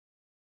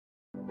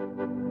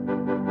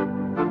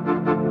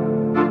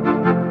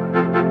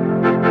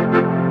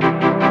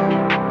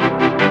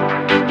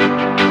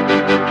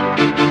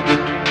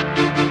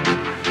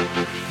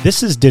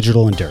This is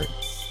Digital and Dirt.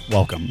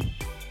 Welcome.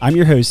 I'm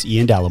your host,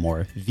 Ian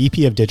Dallimore,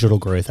 VP of Digital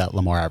Growth at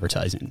Lamar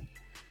Advertising.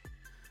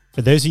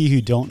 For those of you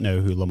who don't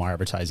know who Lamar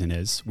Advertising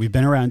is, we've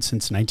been around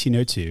since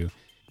 1902,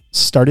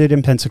 started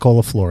in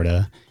Pensacola,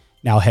 Florida,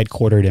 now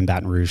headquartered in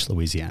Baton Rouge,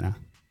 Louisiana.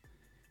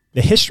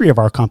 The history of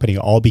our company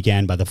all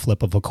began by the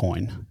flip of a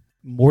coin.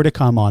 More to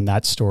come on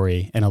that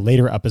story in a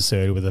later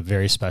episode with a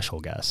very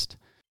special guest.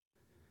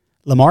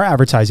 Lamar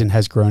Advertising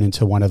has grown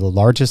into one of the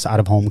largest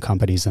out-of-home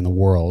companies in the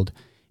world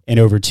in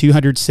over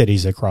 200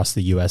 cities across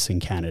the U.S.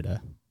 and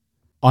Canada.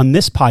 On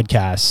this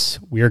podcast,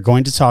 we are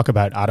going to talk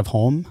about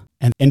out-of-home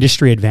and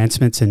industry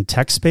advancements in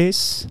tech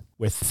space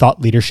with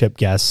thought leadership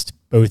guests,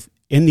 both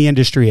in the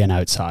industry and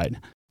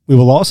outside. We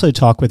will also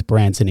talk with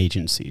brands and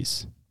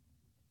agencies.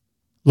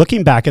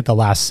 Looking back at the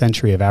last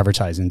century of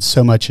advertising,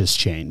 so much has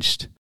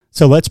changed.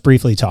 So let's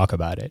briefly talk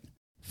about it.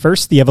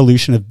 First, the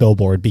evolution of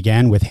billboard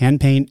began with hand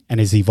paint and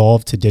has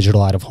evolved to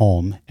digital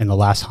out-of-home in the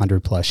last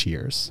 100 plus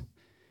years.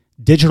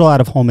 Digital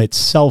out-of-home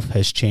itself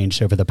has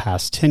changed over the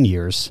past 10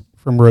 years,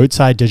 from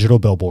roadside digital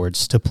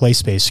billboards to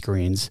place-based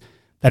screens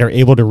that are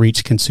able to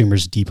reach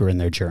consumers deeper in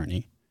their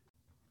journey.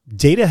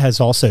 Data has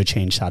also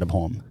changed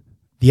out-of-home.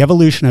 The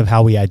evolution of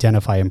how we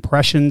identify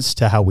impressions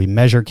to how we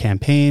measure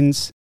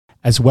campaigns,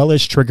 as well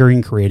as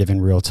triggering creative in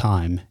real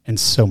time, and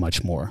so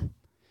much more.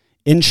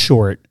 In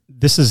short,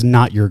 this is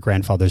not your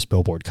grandfather's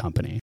billboard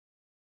company.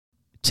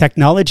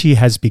 Technology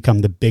has become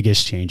the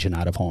biggest change in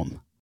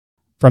out-of-home.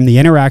 From the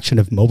interaction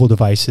of mobile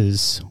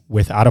devices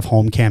with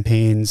out-of-home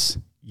campaigns,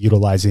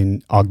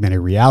 utilizing augmented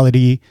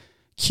reality,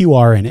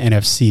 QR and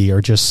NFC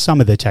are just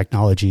some of the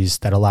technologies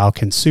that allow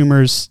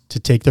consumers to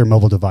take their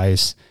mobile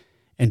device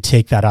and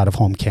take that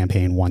out-of-home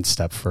campaign one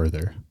step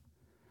further.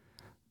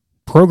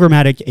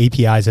 Programmatic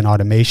APIs and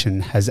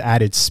automation has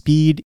added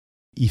speed,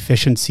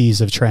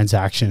 efficiencies of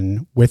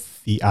transaction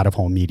with the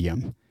out-of-home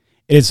medium.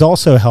 It has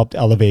also helped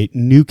elevate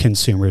new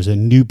consumers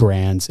and new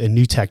brands and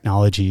new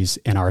technologies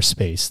in our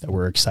space that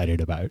we're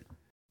excited about.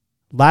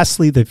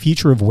 Lastly, the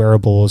future of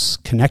wearables,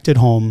 connected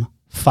home,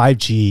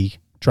 5G,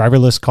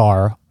 driverless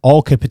car,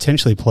 all could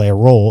potentially play a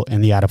role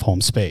in the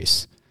out-of-home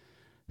space.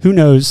 Who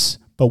knows,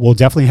 but we'll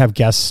definitely have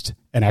guests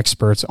and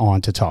experts on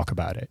to talk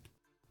about it.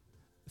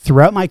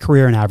 Throughout my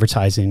career in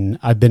advertising,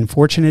 I've been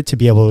fortunate to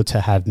be able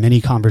to have many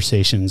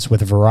conversations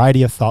with a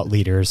variety of thought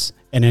leaders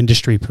and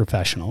industry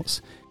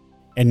professionals.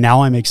 And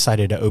now I'm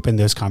excited to open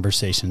those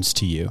conversations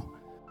to you.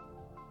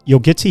 You'll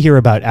get to hear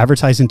about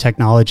advertising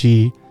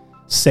technology,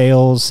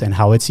 sales and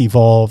how it's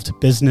evolved,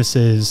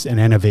 businesses and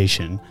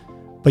innovation.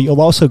 But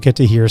you'll also get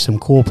to hear some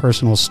cool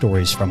personal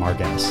stories from our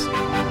guests.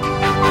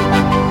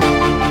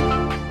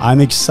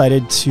 I'm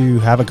excited to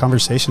have a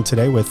conversation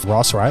today with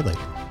Ross Riley.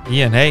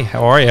 Ian, hey,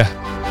 how are you?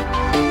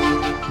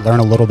 Learn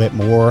a little bit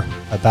more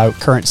about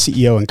current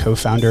CEO and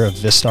co-founder of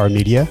Vistar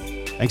Media.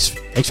 Thanks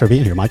for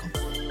being here, Michael.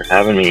 For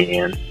having me,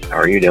 Ian. How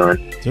are you doing?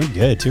 Doing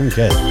good.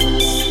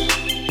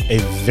 A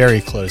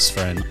very close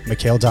friend,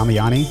 Mikhail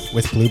Damiani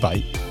with Blue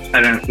Byte.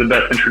 I think it's the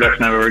best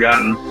introduction I've ever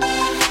gotten.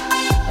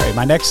 All right,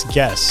 my next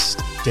guest,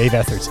 Dave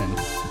Etherton.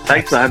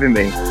 Thanks for having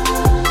me.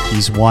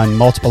 He's won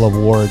multiple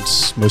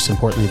awards, most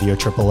importantly the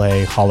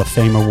OAAA Hall of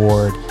Fame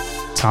Award.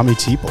 Tommy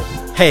Teeple.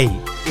 Hey,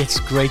 it's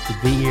great to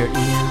be here,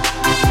 Ian.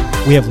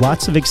 We have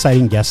lots of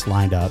exciting guests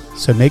lined up,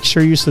 so make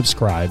sure you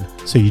subscribe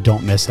so you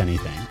don't miss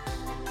anything.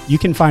 You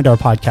can find our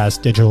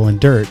podcast, Digital and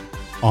Dirt,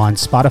 on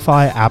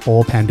Spotify,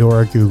 Apple,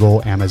 Pandora,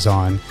 Google,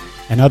 Amazon,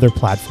 and other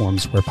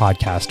platforms where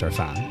podcasts are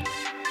found.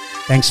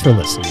 Thanks for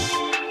listening.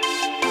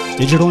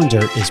 Digital and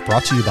Dirt is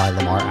brought to you by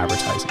Lamar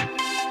Advertising.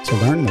 To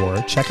learn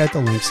more, check out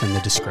the links in the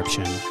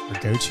description or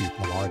go to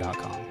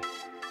lamar.com.